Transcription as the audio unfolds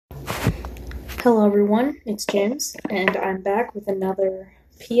Hello everyone, it's James, and I'm back with another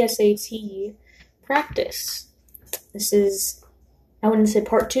PSAT practice. This is, I wouldn't say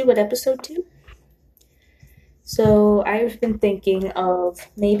part 2, but episode 2. So I've been thinking of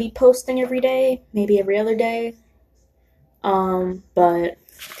maybe posting every day, maybe every other day, but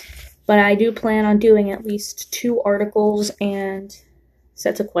I do plan on doing at least 2 articles and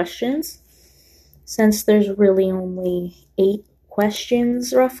sets of questions, since there's really only 8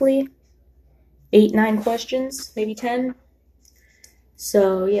 questions roughly. 8, 9 questions, maybe 10.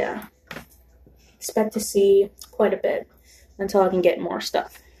 So yeah, expect to see quite a bit until I can get more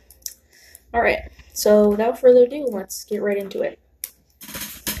stuff. Alright, so without further ado, let's get right into it.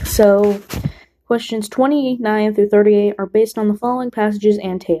 So, questions 29 through 38 are based on the following passages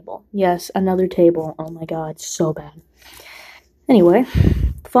and table. Yes, another table. Oh my god, so bad. Anyway,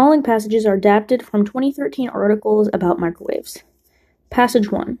 the following passages are adapted from 2013 articles about microwaves.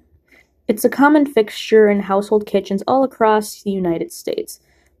 Passage 1. It's a common fixture in household kitchens all across the United States,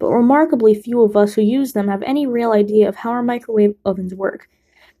 but remarkably few of us who use them have any real idea of how our microwave ovens work.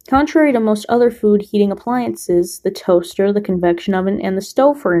 Contrary to most other food heating appliances, the toaster, the convection oven, and the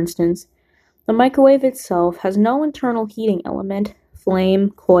stove, for instance, the microwave itself has no internal heating element,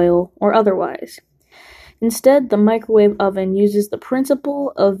 flame, coil, or otherwise. Instead, the microwave oven uses the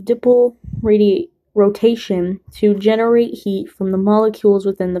principle of dipole rotation to generate heat from the molecules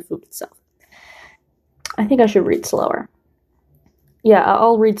within the food itself. I think I should read slower. Yeah,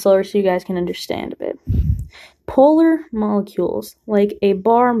 I'll read slower so you guys can understand a bit. Polar molecules, like a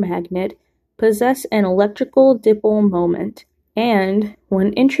bar magnet, possess an electrical dipole moment, and,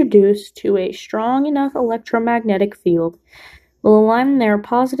 when introduced to a strong enough electromagnetic field, will align their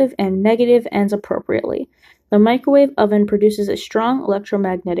positive and negative ends appropriately. The microwave oven produces a strong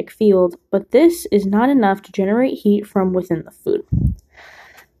electromagnetic field, but this is not enough to generate heat from within the food.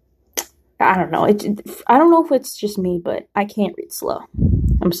 I don't know. I don't know if it's just me, but I can't read slow.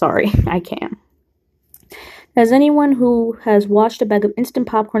 I'm sorry, I can't. As anyone who has watched a bag of instant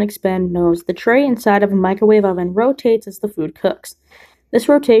popcorn expand knows, the tray inside of a microwave oven rotates as the food cooks. This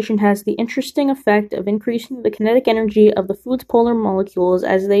rotation has the interesting effect of increasing the kinetic energy of the food's polar molecules,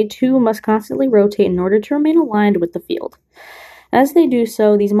 as they too must constantly rotate in order to remain aligned with the field. As they do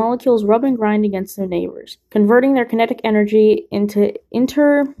so, these molecules rub and grind against their neighbors, converting their kinetic energy into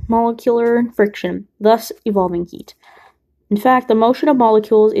intermolecular friction, thus evolving heat. In fact, the motion of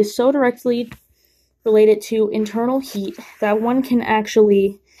molecules is so directly related to internal heat that one can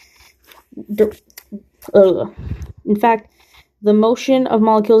actually the motion of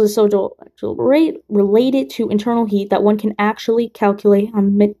molecules is so related to internal heat that one can actually calculate a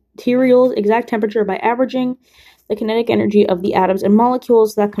material's exact temperature by averaging the kinetic energy of the atoms and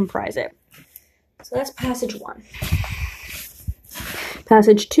molecules that comprise it. So that's passage 1.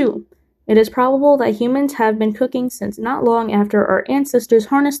 Passage 2. It is probable that humans have been cooking since not long after our ancestors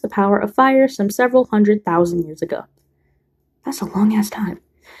harnessed the power of fire some several 100,000 years ago. That's a long-ass time.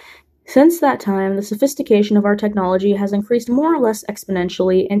 Since that time, the sophistication of our technology has increased more or less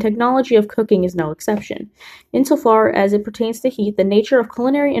exponentially, and technology of cooking is no exception. Insofar as it pertains to heat, the nature of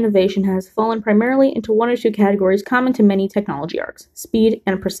culinary innovation has fallen primarily into 1 or 2 categories common to many technology arts: speed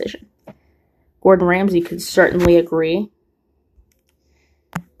and precision. Gordon Ramsay could certainly agree.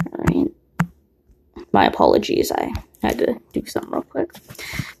 Alright. My apologies, I had to do something real quick.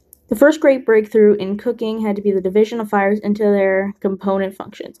 The first great breakthrough in cooking had to be the division of fires into their component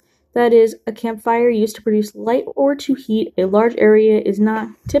functions. That is, a campfire used to produce light or to heat a large area is not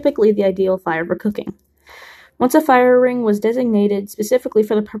typically the ideal fire for cooking. Once a fire ring was designated specifically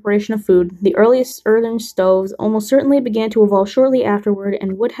for the preparation of food, the earliest earthen stoves almost certainly began to evolve shortly afterward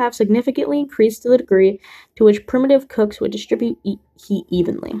and would have significantly increased the degree to which primitive cooks would distribute heat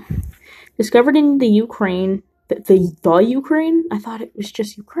evenly. Discovered in the Ukraine... The Ukraine? I thought it was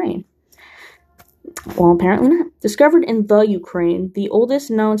just Ukraine. Well, apparently not. Discovered in the Ukraine, the oldest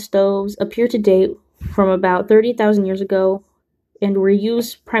known stoves appear to date from about 30,000 years ago and were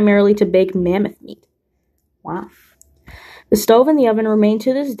used primarily to bake mammoth meat. Wow. The stove and the oven remain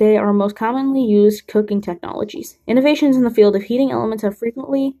to this day our most commonly used cooking technologies. Innovations in the field of heating elements have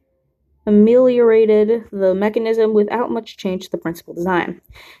frequently ameliorated the mechanism without much change to the principal design.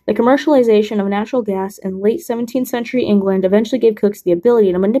 The commercialization of natural gas in late 17th century England eventually gave cooks the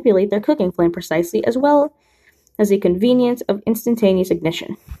ability to manipulate their cooking flame precisely, as well as the convenience of instantaneous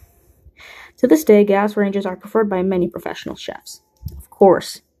ignition. To this day, gas ranges are preferred by many professional chefs. Of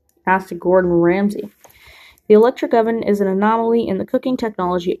course, ask Gordon Ramsay. The electric oven is an anomaly in the cooking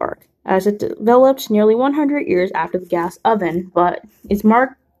technology arc, as it developed nearly 100 years after the gas oven, but is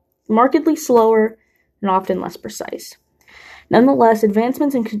markedly slower and often less precise. Nonetheless,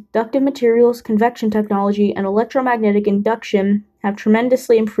 advancements in conductive materials, convection technology, and electromagnetic induction have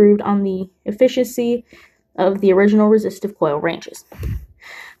tremendously improved on the efficiency of the original resistive coil ranges.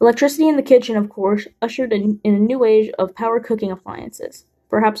 Electricity in the kitchen, of course, ushered in a new age of power cooking appliances.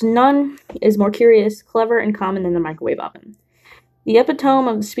 Perhaps none is more curious, clever, and common than the microwave oven. The epitome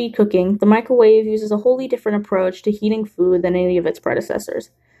of speed cooking, the microwave uses a wholly different approach to heating food than any of its predecessors.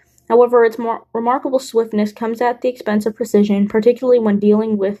 However, its more remarkable swiftness comes at the expense of precision, particularly when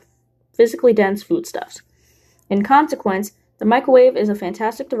dealing with physically dense foodstuffs. In consequence, the microwave is a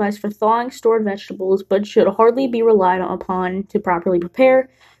fantastic device for thawing stored vegetables, but should hardly be relied upon to properly prepare,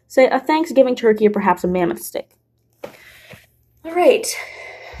 say, a Thanksgiving turkey or perhaps a mammoth steak. All right.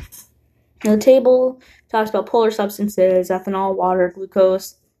 Now, the table talks about polar substances, ethanol, water,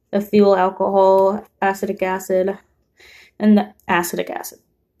 glucose, ethyl alcohol, acetic acid, and the acetic acid.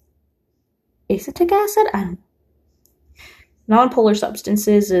 Acetic acid? I don't know. Non-polar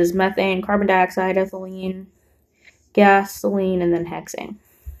substances is methane, carbon dioxide, ethylene, gasoline, and then hexane.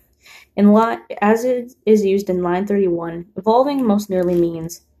 As it is used in line 31, evolving most nearly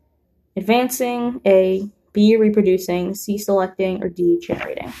means advancing, A, B, reproducing, C, selecting, or D,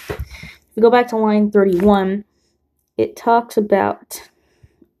 generating. If we go back to line 31, it talks about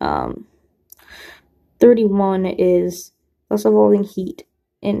 31 is thus evolving heat.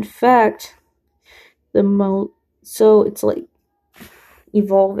 In fact, so it's like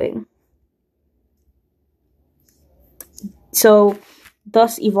evolving. So,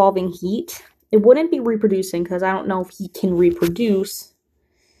 thus evolving heat. It wouldn't be reproducing because I don't know if heat can reproduce.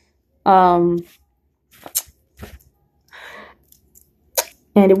 And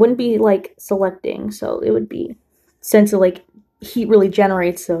it wouldn't be like selecting, so it would be, since like heat really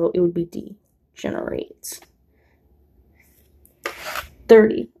generates, so it would be degenerates.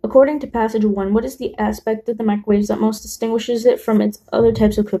 30. According to passage 1, what is the aspect of the microwave that most distinguishes it from its other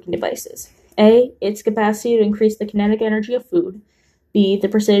types of cooking devices? A, its capacity to increase the kinetic energy of food. B, the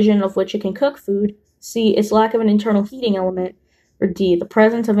precision of which it can cook food. C, its lack of an internal heating element. Or D, the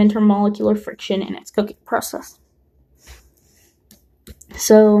presence of intermolecular friction in its cooking process.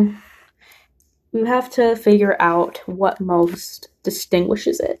 So, we have to figure out what most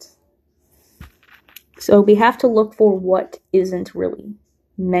distinguishes it. So, we have to look for what isn't really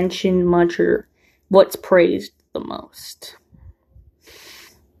mentioned much or what's praised the most.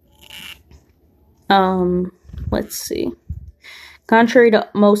 Let's see. Contrary to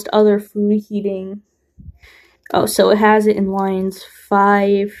most other food heating, so it has it in lines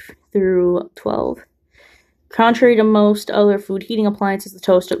 5 through 12. Contrary to most other food heating appliances, the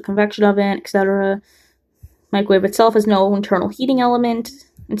toaster, the convection oven, etc., microwave itself has no internal heating element.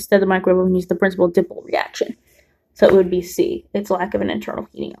 Instead, the microwave oven uses the principle of dipole reaction. So it would be C, its lack of an internal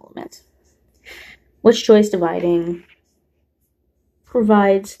heating element. Which choice dividing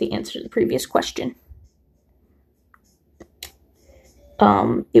provides the answer to the previous question?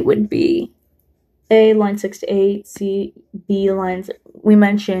 It would be A, line 6 to 8, C, B, lines, we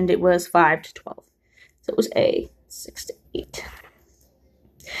mentioned it was 5 to 12. So it was A, 6 to 8.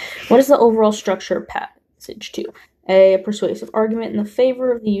 What is the overall structure of passage 2? A persuasive argument in the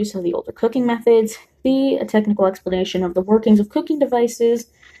favor of the use of the older cooking methods. B, a technical explanation of the workings of cooking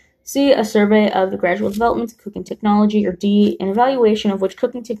devices. C, a survey of the gradual developments of cooking technology. Or D, an evaluation of which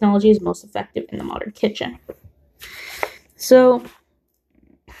cooking technology is most effective in the modern kitchen. So,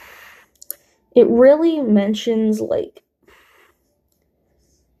 it really mentions, like,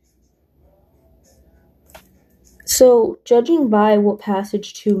 so judging by what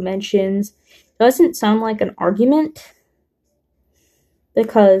passage 2 mentions, doesn't sound like an argument,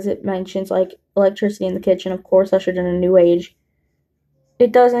 because it mentions, like, electricity in the kitchen, of course, ushered in a new age.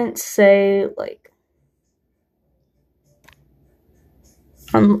 It doesn't say, like,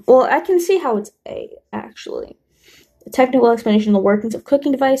 well, I can see how it's A, actually. The technical explanation of the workings of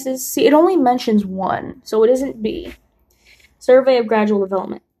cooking devices. See, it only mentions one, so it isn't B. Survey of gradual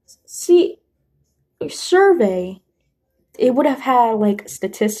development. See, survey, it would have had, like,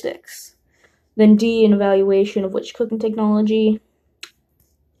 statistics. Then D, an evaluation of which cooking technology.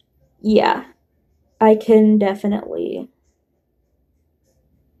 Yeah, I can definitely.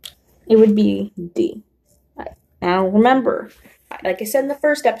 It would be D. Now, remember, like I said in the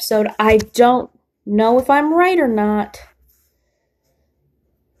first episode, I don't know if I'm right or not.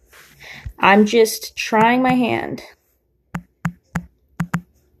 I'm just trying my hand.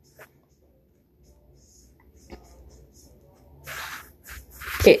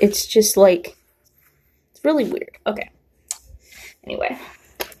 It's just like, it's really weird. Okay. Anyway.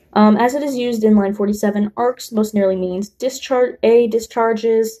 As it is used in line 47, arcs most nearly means discharges,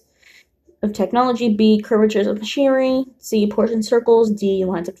 of technology, B, curvatures of machinery, C, portion circles, D,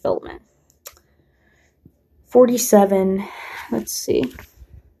 lines of development. 47, let's see.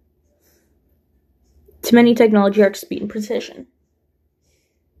 To many technology are speed and precision.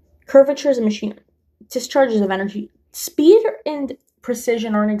 Curvatures of machinery, discharges of energy. Speed and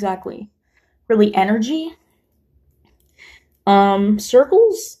precision aren't exactly really energy.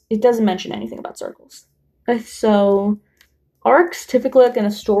 Circles, it doesn't mention anything about circles. So, arcs, typically like in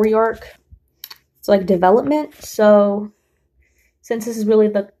a story arc, it's like development. So, since this is really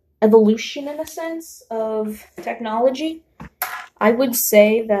the evolution in a sense of technology, I would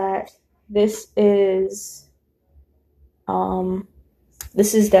say that this is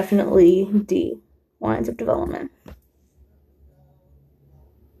definitely D, lines of development.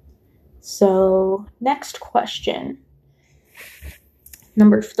 So, next question.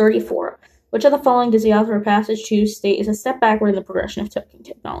 Number 34. Which of the following does the author of passage 2 state is a step backward in the progression of cooking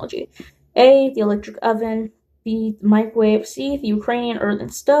technology? A, the electric oven, B, the microwave, C, the Ukrainian earthen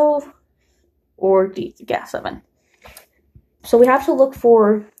stove, or D, the gas oven. So we have to look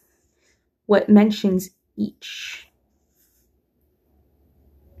for what mentions each.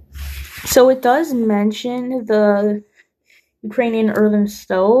 So it does mention the Ukrainian earthen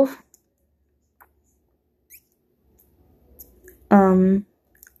stove.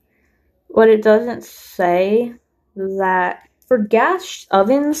 But it doesn't say that for gas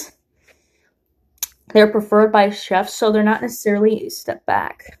ovens, they're preferred by chefs, so they're not necessarily a step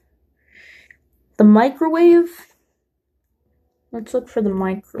back. The microwave, let's look for the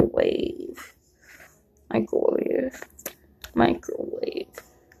microwave. Microwave.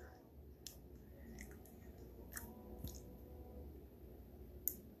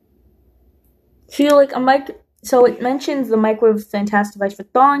 So it mentions the microwave is a fantastic device for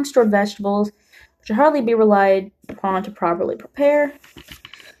thawing stored vegetables, which should hardly be relied upon to properly prepare.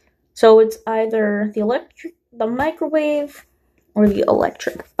 So it's either the microwave, or the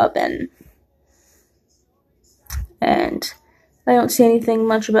electric oven. And I don't see anything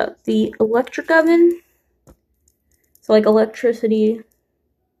much about the electric oven. So like electricity.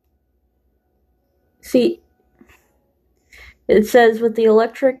 See, it says with the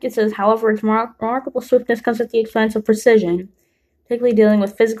electric, it says, however, its remarkable swiftness comes at the expense of precision, particularly dealing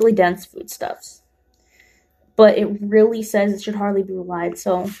with physically dense foodstuffs. But it really says it should hardly be relied,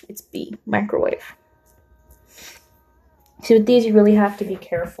 so it's B, microwave. See, with these, you really have to be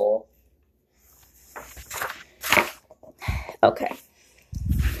careful. Okay.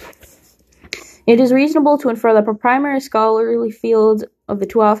 It is reasonable to infer that the primary scholarly fields of the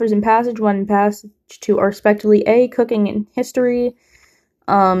two authors in passage 1 and passage 2 are respectively A, cooking and history,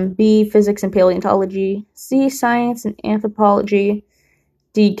 B, physics and paleontology, C, science and anthropology,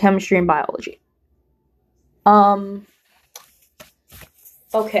 D, chemistry and biology.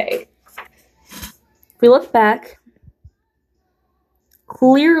 Okay. If we look back,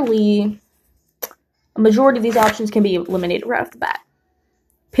 clearly a majority of these options can be eliminated right off the bat.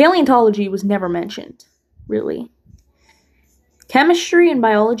 Paleontology was never mentioned, really. Chemistry and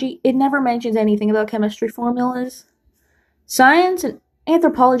biology, it never mentions anything about chemistry formulas. Science and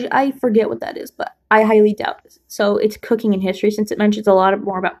anthropology, I forget what that is, but I highly doubt it. So it's cooking and history, since it mentions a lot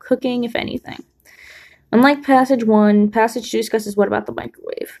more about cooking, if anything. Unlike passage 1, passage 2 discusses what about the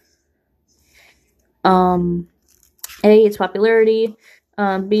microwave. A, its popularity,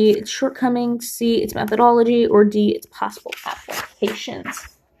 B, its shortcomings, C, its methodology, or D, its possible applications.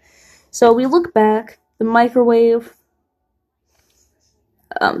 So we look back, the microwave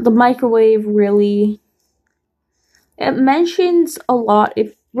really, it mentions a lot.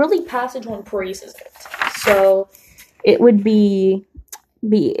 It really, passage 1 praises it. So it would be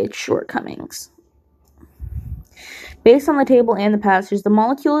its shortcomings. Based on the table and the passages, the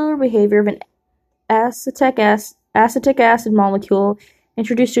molecular behavior of an acetic acid molecule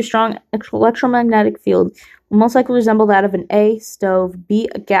introduced to a strong electromagnetic field will most likely resemble that of an A, stove, B,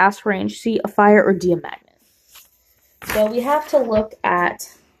 a gas range, C, a fire, or D, a magnet. So we have to look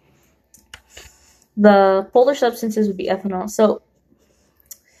at the polar substances would be ethanol. So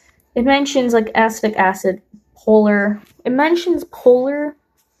it mentions like acetic acid, polar. It mentions polar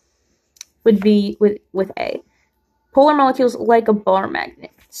would be with A. Polar molecules like a bar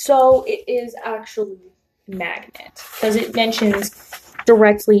magnet. So it is actually magnet, because it mentions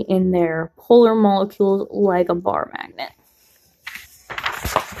directly in there polar molecules like a bar magnet.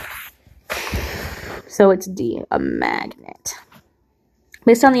 So it's D, a magnet.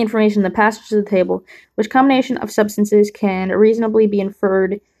 Based on the information in the passages of the table, which combination of substances can reasonably be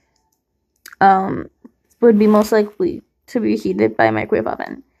inferred would be most likely to be heated by a microwave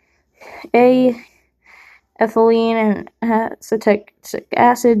oven? A, ethylene and acetic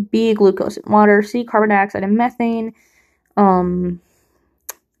acid, B, glucose and water, C, carbon dioxide and methane,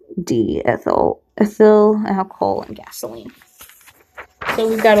 D, ethyl alcohol and gasoline. So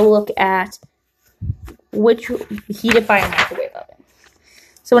we've got to look at which heat it by a microwave oven.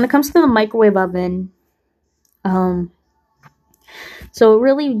 So when it comes to the microwave oven, so it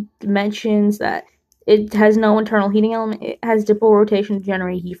really mentions that it has no internal heating element. It has dipole rotation to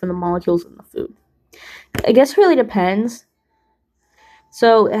generate heat from the molecules in the food. I guess it really depends.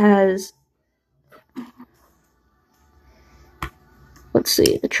 So it has, let's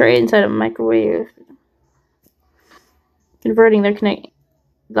see, the tray inside a microwave, converting their connecting,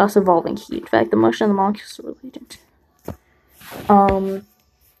 thus evolving heat. In fact, the motion of the molecules are related.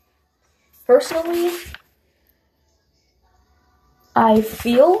 Personally, I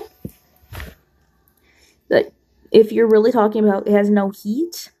feel that if you're really talking about it has no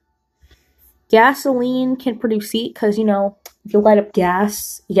heat, gasoline can produce heat because, if you light up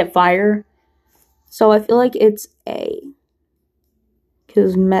gas, you get fire. So I feel like it's A,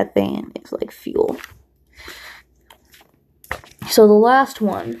 because methane is like fuel. So the last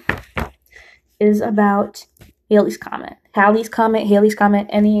one is about Halley's Comet. Halley's Comet,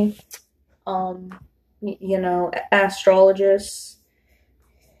 any, astrologists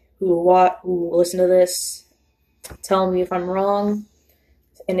who listen to this, tell me if I'm wrong.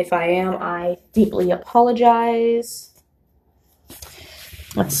 And if I am, I deeply apologize.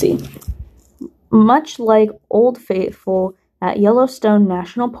 Let's see. Much like Old Faithful at Yellowstone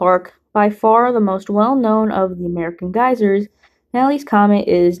National Park, by far the most well-known of the American geysers, Halley's Comet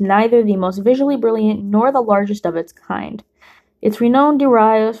is neither the most visually brilliant nor the largest of its kind. Its renown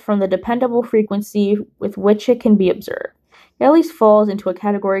derives from the dependable frequency with which it can be observed. Halley's falls into a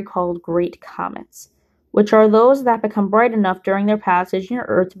category called Great Comets, which are those that become bright enough during their passage near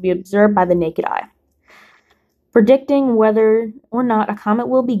Earth to be observed by the naked eye. Predicting whether or not a comet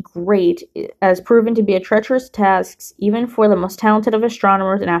will be great has proven to be a treacherous task even for the most talented of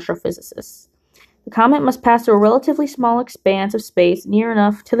astronomers and astrophysicists. The comet must pass through a relatively small expanse of space near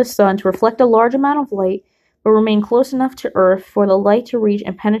enough to the sun to reflect a large amount of light, but remain close enough to Earth for the light to reach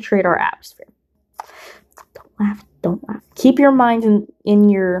and penetrate our atmosphere. Don't laugh. Keep your minds in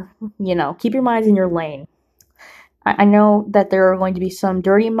your lane. I know that there are going to be some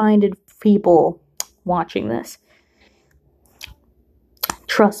dirty-minded people watching this.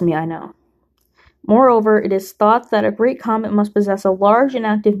 Trust me, I know. Moreover, it is thought that a great comet must possess a large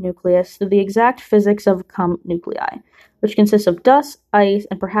inactive nucleus, though the exact physics of comet nuclei, which consists of dust, ice,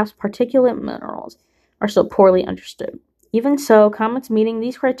 and perhaps particulate minerals, are still poorly understood. Even so, comets meeting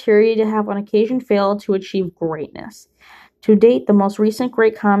these criteria have on occasion failed to achieve greatness. To date, the most recent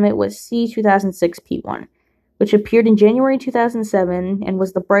great comet was C-2006 P1, which appeared in January 2007 and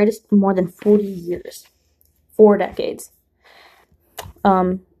was the brightest in more than 40 years. 4 decades.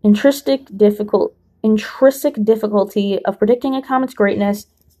 Intrinsic difficulty of predicting a comet's greatness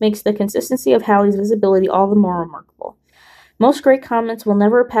makes the consistency of Halley's visibility all the more remarkable. Most great comets will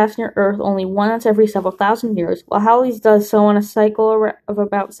never pass near Earth only once every several thousand years, while Halley's does so in a cycle of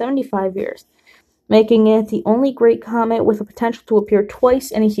about 75 years, making it the only great comet with the potential to appear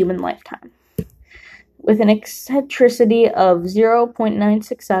twice in a human lifetime. With an eccentricity of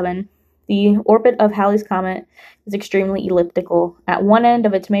 0.967, the orbit of Halley's Comet is extremely elliptical. At one end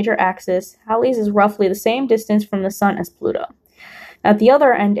of its major axis, Halley's is roughly the same distance from the Sun as Pluto. At the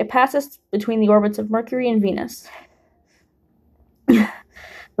other end, it passes between the orbits of Mercury and Venus.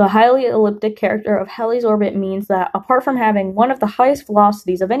 The highly elliptic character of Halley's orbit means that, apart from having one of the highest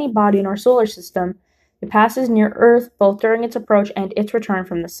velocities of any body in our solar system, it passes near Earth both during its approach and its return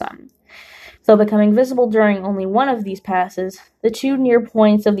from the Sun. Though becoming visible during only one of these passes, the 2 near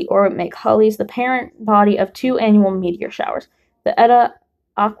points of the orbit make Halley's the parent body of 2 annual meteor showers, the Eta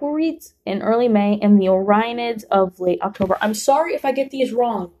Aquariids in early May and the Orionids of late October. I'm sorry if I get these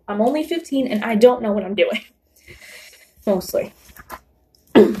wrong. I'm only 15 and I don't know what I'm doing. Mostly.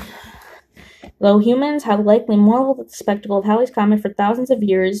 Though humans have likely marveled at the spectacle of Halley's Comet for thousands of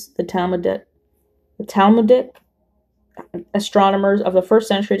years, the Talmudic astronomers of the 1st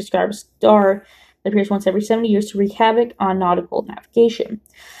century describe a star that appears once every 70 years to wreak havoc on nautical navigation.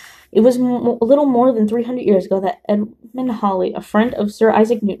 It was a little more than 300 years ago that Edmund Halley, a friend of Sir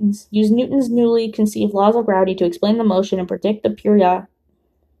Isaac Newton's, used Newton's newly conceived laws of gravity to explain the motion and predict the periodicity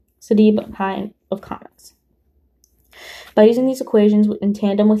of comets. By using these equations in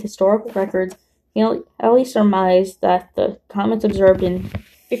tandem with historical records, Halley surmised that the comets observed in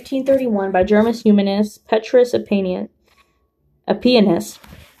 1531 by German humanist Petrus Apianus.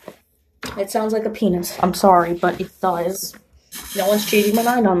 It sounds like a penis. I'm sorry, but it does. No one's changing my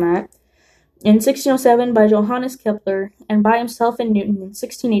mind on that. in 1607 by Johannes Kepler, and by himself and Newton in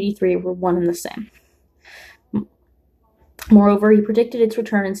 1683 were one and the same. Moreover, he predicted its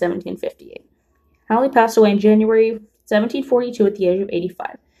return in 1758. Halley passed away in January 1742 at the age of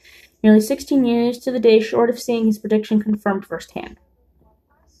 85, nearly 16 years to the day short of seeing his prediction confirmed firsthand.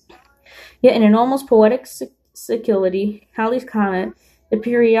 Yet in an almost poetic security, Halley's comet, the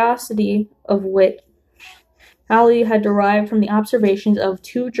periodicity of which Halley had derived from the observations of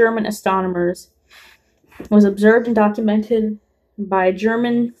two German astronomers, was observed and documented by a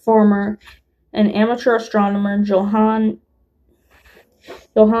German farmer and amateur astronomer Johann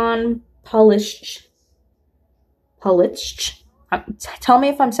Palitzsch. Tell me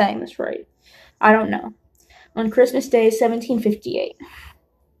if I'm saying this right. I don't know. On Christmas Day, 1758.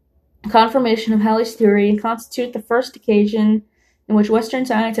 Confirmation of Halley's theory constituted the first occasion in which Western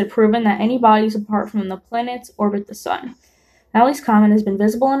science had proven that any bodies apart from the planets orbit the sun. Halley's comet has been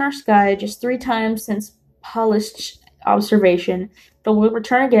visible in our sky just 3 times since Palitzsch's observation, but will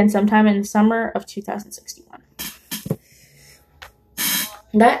return again sometime in the summer of 2061.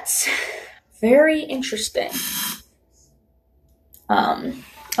 That's very interesting.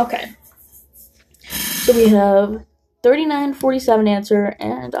 Okay. So we have 3947 answer,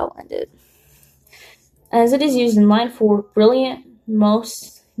 and I'll end it. As it is used in line 4, brilliant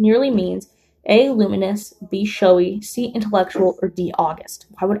most nearly means A, luminous, B, showy, C, intellectual, or D, august.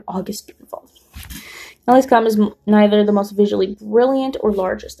 Why would August be involved? Halley's comet is neither the most visually brilliant or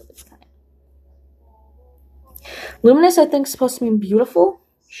largest of its kind. Luminous, I think, is supposed to mean beautiful.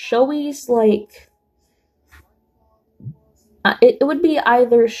 Showy is like... it would be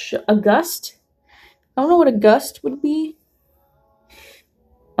either a gust. I don't know what a gust would be.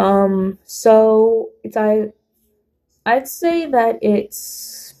 So it's I'd say that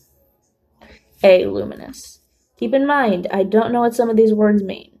it's A, luminous. Keep in mind, I don't know what some of these words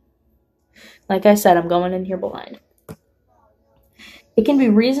mean. Like I said, I'm going in here blind. It can be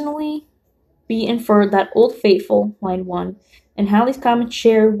reasonably be inferred that Old Faithful, line 1, and Halley's comet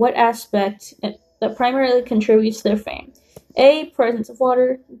share what aspect that primarily contributes to their fame. A, presence of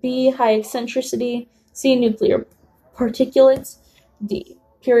water. B, high eccentricity. C, nuclear particulates. D,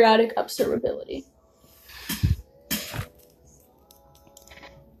 periodic observability.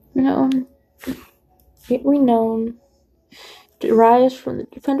 Known derives from the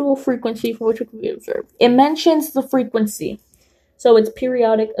dependable frequency for which it can be observed. It mentions the frequency, so it's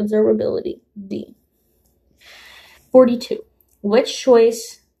periodic observability. D. 42. Which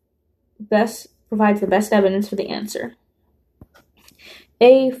choice best provides the best evidence for the answer?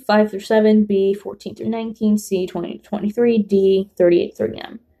 A, 5 through 7, B, 14 through 19, C, 20 to 23, D, 38 through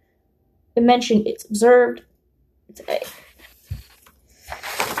 39. It mentioned it's observed. It's A.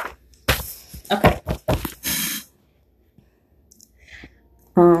 Okay.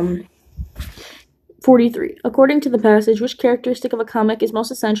 43. According to the passage, which characteristic of a comet is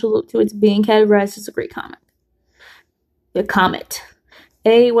most essential to its being categorized as a great comet? A comet.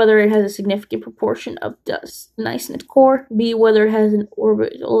 A, whether it has a significant proportion of dust ice in its core. B, whether it has an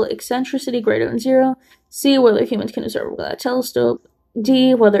orbital eccentricity greater than 0. C, whether humans can observe it without a telescope.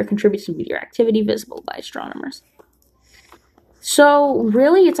 D, whether it contributes to meteor activity visible by astronomers. So,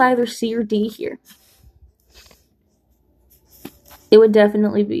 really, it's either C or D here. It would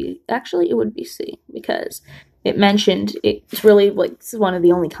definitely be, actually, it would be C, because it mentioned, it's really, like, this is one of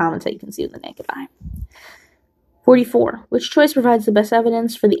the only comets that you can see with the naked eye. 44. Which choice provides the best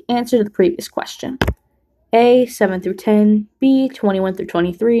evidence for the answer to the previous question? A, 7 through 10, B, 21 through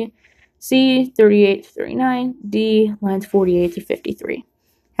 23, C, 38 through 39, D, lines 48 through 53.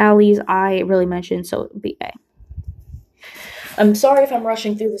 Halley's I really mentioned, so it would be A. I'm sorry if I'm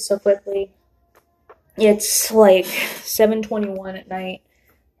rushing through this so quickly. It's like 7:21 at night,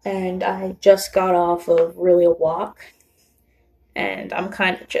 and I just got off of really a walk, and I'm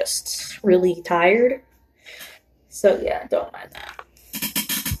kind of just really tired. So yeah, don't mind that.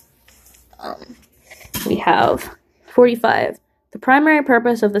 We have 45. The primary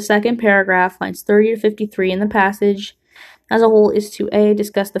purpose of the second paragraph, lines 30 to 53 in the passage as a whole, is to A,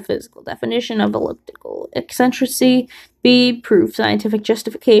 discuss the physical definition of elliptical eccentricity, B, prove scientific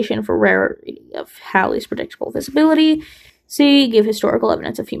justification for rarity of Halley's predictable visibility, C, give historical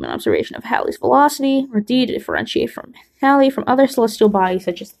evidence of human observation of Halley's velocity, or D, to differentiate from Halley from other celestial bodies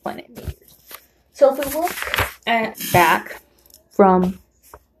such as the planet and meteors. So if we look back from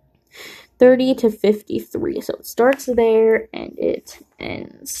 30 to 53, so it starts there and it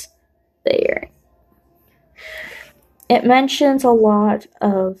ends there. It mentions a lot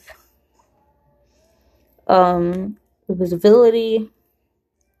of the visibility.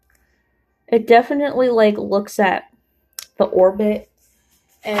 It definitely looks at the orbit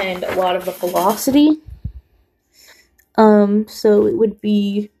and a lot of the velocity. So it would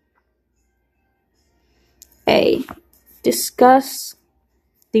be A, discuss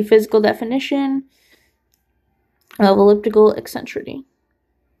the physical definition of elliptical eccentricity.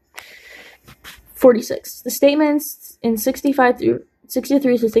 46. The statements in 63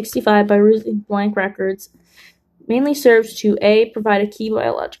 to 65 by using blank records mainly serves to A, provide a key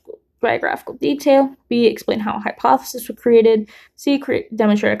biographical detail, B, explain how hypotheses were created, C,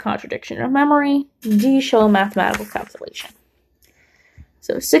 demonstrate a contradiction of memory, D, show a mathematical calculation.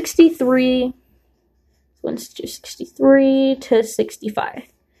 So 63, let's do 63 to 65.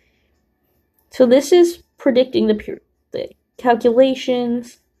 So this is predicting the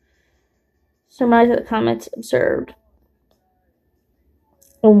calculations, surmise that the comets observed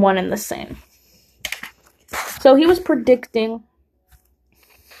are one and the same. So he was predicting.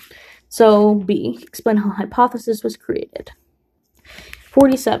 So B, explain how hypothesis was created.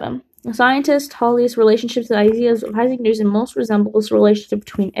 47. The scientist Halley's relationship to the ideas of Isaac Newton most resembles the relationship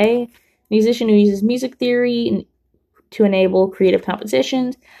between A, musician who uses music theory to enable creative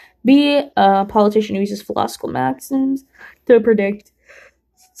compositions, B, a politician who uses philosophical maxims to predict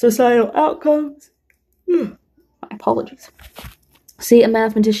societal outcomes. My apologies. C, a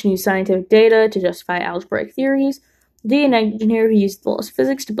mathematician who uses scientific data to justify algebraic theories. D, an engineer who used the laws of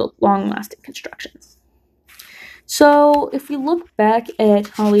physics to build long-lasting constructions. So, if we look back at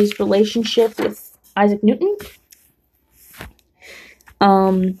Halley's relationship with Isaac Newton,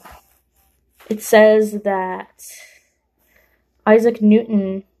 it says that Isaac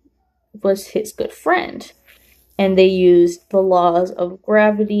Newton was his good friend, and they used the laws of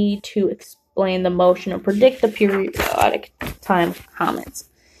gravity to explain the motion and predict the periodic time of comets.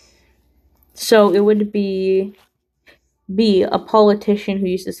 So, it would be B, a politician who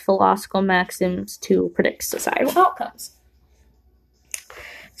uses philosophical maxims to predict societal outcomes.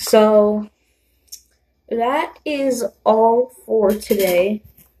 So, that is all for today.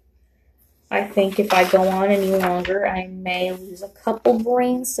 I think if I go on any longer, I may lose a couple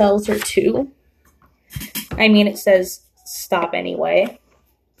brain cells or two. I mean, it says stop anyway.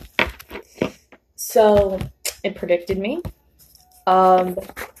 So, it predicted me.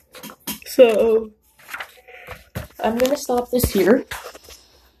 So, I'm going to stop this here.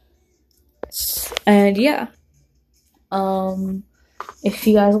 And yeah. If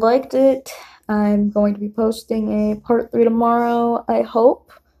you guys liked it, I'm going to be posting a part 3 tomorrow, I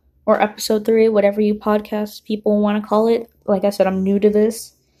hope. Or episode 3, whatever you podcast people want to call it. Like I said, I'm new to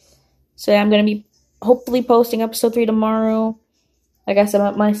this. So I'm going to be hopefully posting episode 3 tomorrow. Like I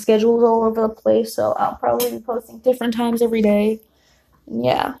said, my schedule is all over the place, so I'll probably be posting different times every day. And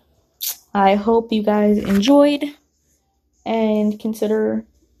yeah. I hope you guys enjoyed and consider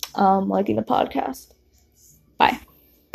liking the podcast. Bye.